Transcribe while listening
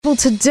Well,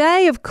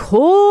 today, of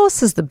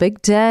course, is the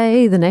big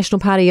day. The National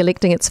Party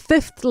electing its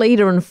fifth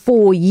leader in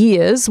 4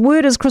 years.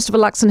 Word is Christopher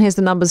Luxon has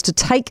the numbers to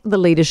take the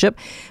leadership.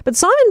 But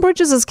Simon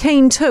Bridges is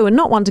keen too, and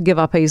not one to give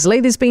up easily.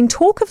 There's been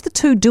talk of the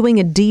two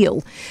doing a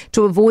deal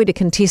to avoid a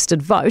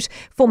contested vote.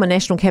 Former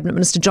National Cabinet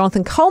Minister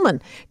Jonathan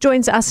Coleman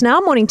joins us now.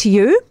 Morning to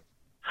you.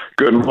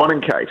 Good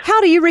morning, Kate.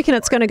 How do you reckon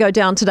it's going to go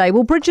down today?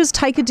 Will Bridges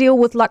take a deal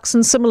with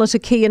Luxon similar to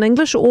Key in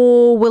English,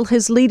 or will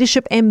his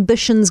leadership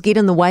ambitions get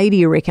in the way, do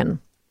you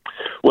reckon?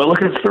 Well,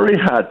 look, it's very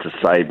hard to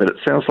say, but it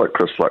sounds like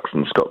Chris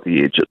Luxon's got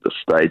the edge at this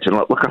stage. And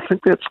look, I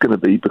think that's going to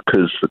be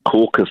because the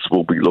caucus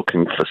will be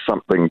looking for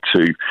something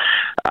to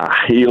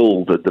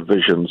heal the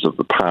divisions of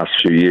the past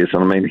few years.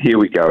 And I mean, here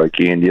we go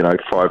again,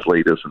 5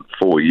 leaders in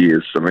 4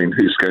 years. I mean,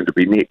 who's going to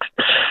be next?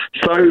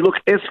 So, look,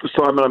 as for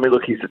Simon, I mean,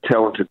 look, he's a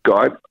talented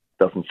guy.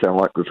 Doesn't sound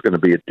like there's going to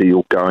be a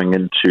deal going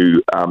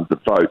into the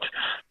vote,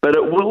 but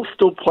it will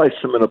still place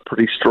him in a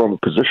pretty strong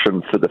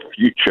position for the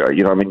future.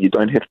 You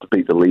don't have to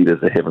be the leader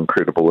to have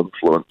incredible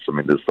influence. I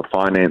mean, there's the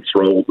finance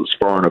role, there's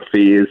foreign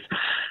affairs,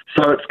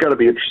 so it's going to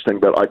be interesting,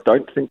 but I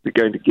don't think they're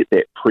going to get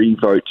that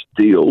pre-vote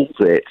deal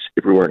that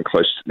everyone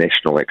close to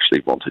National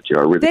actually wanted.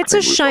 That's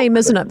a shame,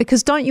 isn't it?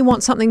 Because don't you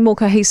want something more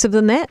cohesive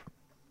than that?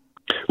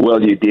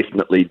 Well, you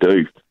definitely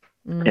do,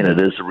 and it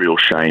is a real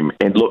shame.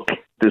 And look,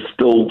 there's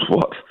still,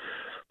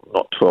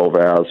 not 12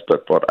 hours,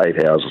 but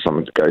 8 hours or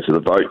something to go to the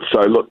vote.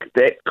 So, look,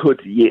 that could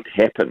yet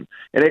happen.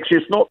 And actually,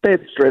 it's not bad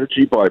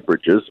strategy by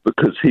Bridges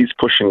because he's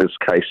pushing his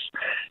case,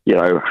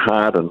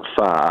 hard and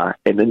far.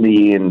 And in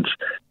the end,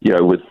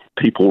 with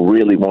people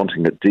really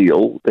wanting a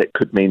deal, that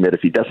could mean that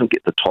if he doesn't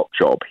get the top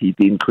job, he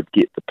then could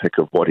get the pick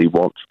of what he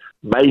wants,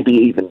 maybe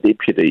even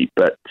deputy.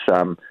 But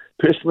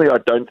personally, I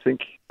don't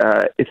think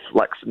if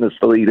Luxon is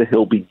the leader,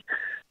 he'll be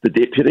the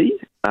deputy.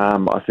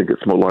 I think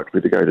it's more likely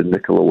to go to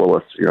Nicola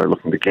Willis,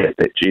 looking to get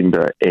that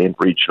gender and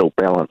regional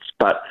balance.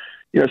 But,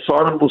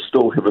 Simon will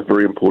still have a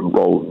very important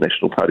role in the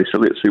National Party, so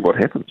let's see what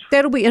happens.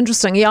 That'll be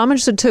interesting. Yeah, I'm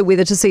interested too,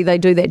 whether to see they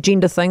do that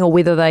gender thing or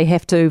whether they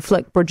have to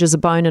flick Bridges a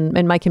bone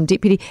and make him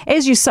deputy.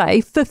 As you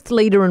say, fifth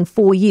leader in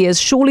 4 years,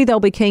 surely they'll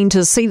be keen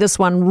to see this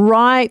one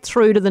right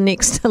through to the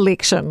next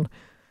election.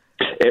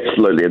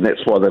 Absolutely, and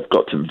that's why they've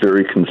got to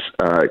very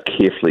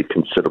carefully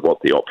consider what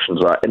the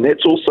options are. And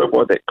that's also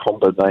why that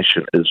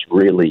combination is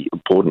really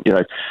important.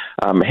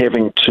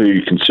 Having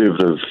two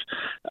conservative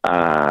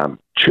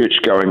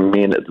church-going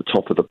men at the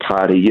top of the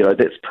party,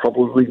 that's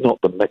probably not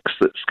the mix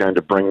that's going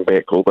to bring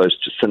back all those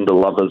Jacinda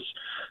lovers,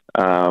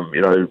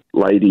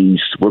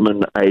 ladies,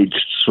 women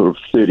aged sort of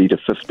 30 to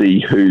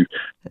 50 who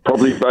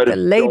probably voted,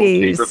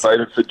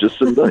 voted for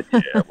Jacinda.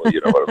 Yeah, well, you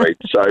know what I mean.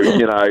 So,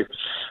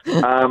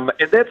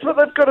 and that's what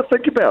they've got to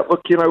think about.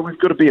 Look, we've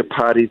got to be a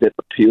party that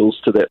appeals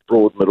to that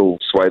broad middle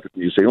swathe of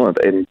New Zealand.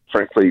 And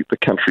frankly, the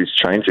country's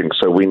changing,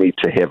 so we need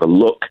to have a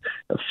look,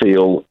 a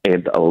feel,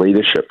 and a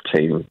leadership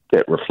team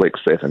that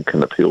reflects that and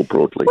can appeal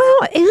broadly.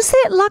 Well, is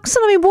that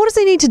Luxon? I mean, what does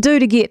he need to do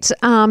to get,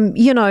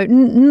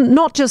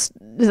 not just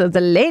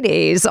the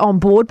ladies on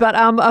board, but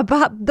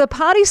the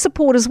party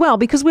support as well?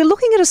 Because we're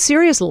looking at a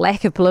serious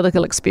lack of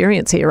political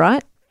experience here,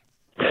 right?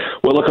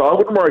 Well, look, I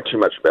wouldn't worry too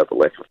much about the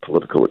lack of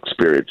political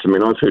experience. I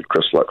mean, I've heard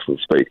Chris Luxon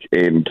speak,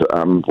 and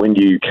when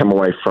you come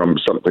away from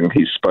something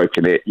he's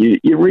spoken at,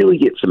 you really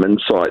get some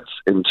insights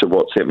into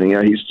what's happening.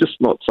 He's just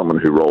not someone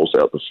who rolls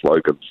out the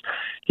slogans.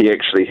 He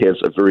actually has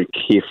a very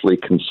carefully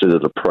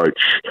considered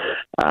approach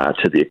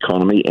to the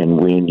economy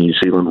and where New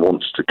Zealand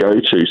wants to go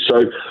to.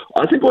 So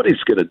I think what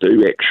he's going to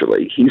do,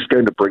 actually, he's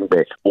going to bring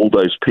back all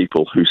those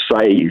people who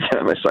say,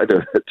 they say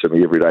to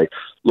me every day,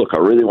 look, I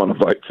really want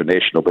to vote for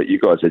National, but you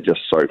guys are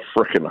just so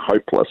frickin'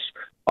 hopeless.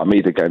 I'm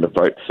either going to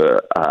vote for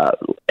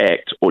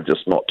ACT or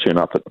just not turn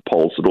up at the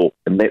polls at all.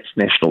 And that's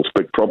National's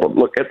big problem.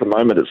 Look, at the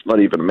moment, it's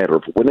not even a matter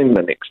of winning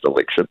the next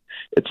election.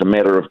 It's a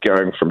matter of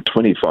going from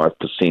 25%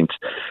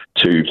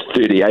 to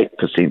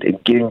 38%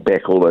 and getting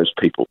back all those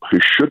people who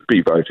should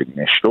be voting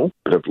National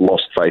but have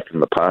lost faith in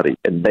the party.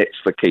 And that's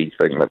the key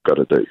thing they've got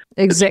to do.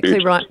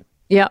 Exactly right.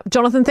 Yeah.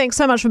 Jonathan, thanks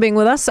so much for being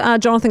with us.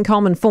 Jonathan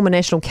Coleman, former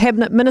National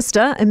Cabinet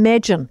Minister.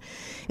 Imagine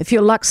if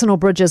you're Luxon or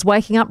Bridges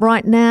waking up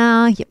right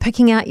now, you're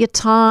picking out your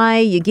tie,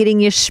 you're getting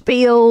your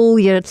spiel,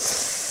 you're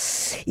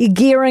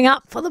gearing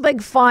up for the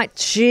big fight.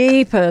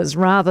 Jeepers,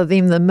 rather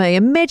them than me.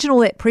 Imagine all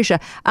that pressure.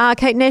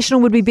 Kate, National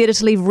would be better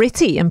to leave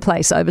Reti in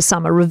place over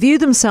summer, review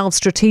themselves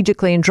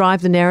strategically and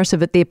drive the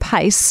narrative at their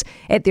pace,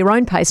 at their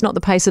own pace, not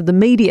the pace of the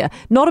media.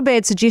 Not a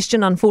bad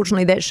suggestion.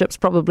 Unfortunately, that ship's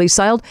probably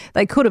sailed.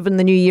 They could have in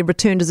the new year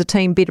returned as a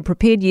team better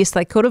prepared. Yes,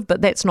 they could have, but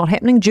that's not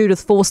happening.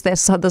 Judith forced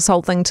this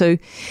whole thing to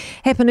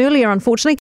happen earlier, unfortunately.